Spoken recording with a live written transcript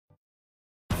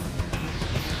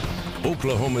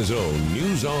Oklahoma's own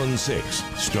News on 6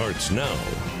 starts now.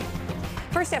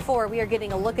 First at 4, we are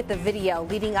getting a look at the video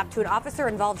leading up to an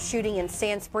officer-involved shooting in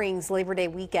Sand Springs Labor Day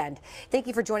weekend. Thank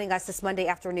you for joining us this Monday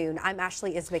afternoon. I'm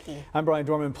Ashley Isbicki. I'm Brian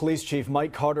Dorman. Police Chief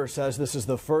Mike Carter says this is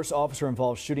the first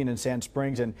officer-involved shooting in Sand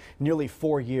Springs in nearly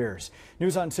 4 years.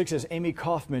 News on 6's Amy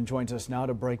Kaufman joins us now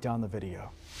to break down the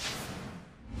video.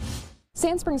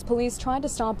 Sand Springs police tried to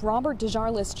stop Robert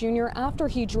Desjarlais Jr. after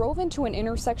he drove into an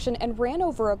intersection and ran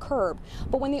over a curb.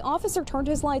 But when the officer turned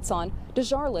his lights on,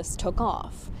 Desjarlais took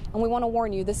off. And we want to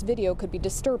warn you, this video could be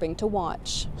disturbing to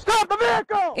watch. Stop the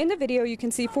vehicle! In the video, you can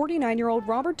see 49-year-old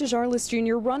Robert Desjarlais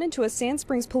Jr. run into a Sand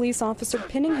Springs police officer,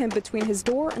 pinning him between his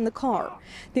door and the car.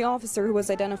 The officer, who was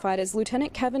identified as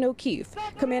Lieutenant Kevin O'Keefe,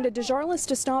 commanded Desjarlais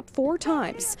to stop 4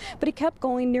 times, but he kept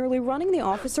going, nearly running the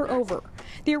officer over.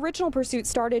 The original pursuit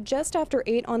started just after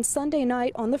 8 on Sunday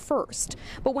night on the 1st.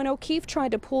 But when O'Keefe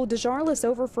tried to pull Desjarlais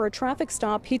over for a traffic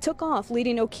stop, he took off,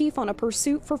 leading O'Keefe on a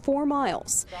pursuit for 4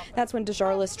 miles. That's when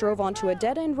Desjarlais drove onto a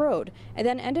dead-end road and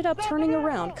then ended up turning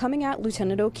around, coming at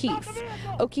Lieutenant O'Keefe.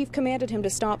 O'Keefe commanded him to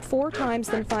stop 4 times,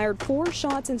 then fired 4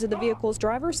 shots into the vehicle's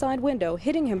driver's side window,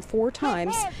 hitting him 4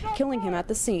 times, killing him at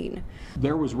the scene.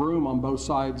 There was room on both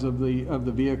sides of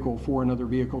the vehicle for another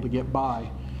vehicle to get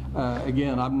by.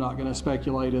 Again, I'm not going to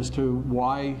speculate as to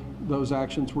why those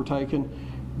actions were taken,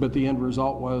 but the end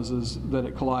result was that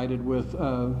it collided with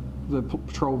the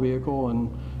patrol vehicle,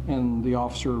 and the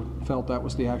officer felt that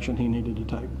was the action he needed to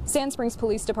take. Sand Springs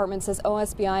Police Department says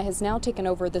OSBI has now taken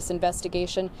over this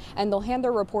investigation, and they'll hand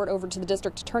their report over to the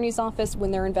district attorney's office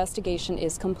when their investigation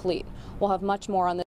is complete. We'll have much more on this.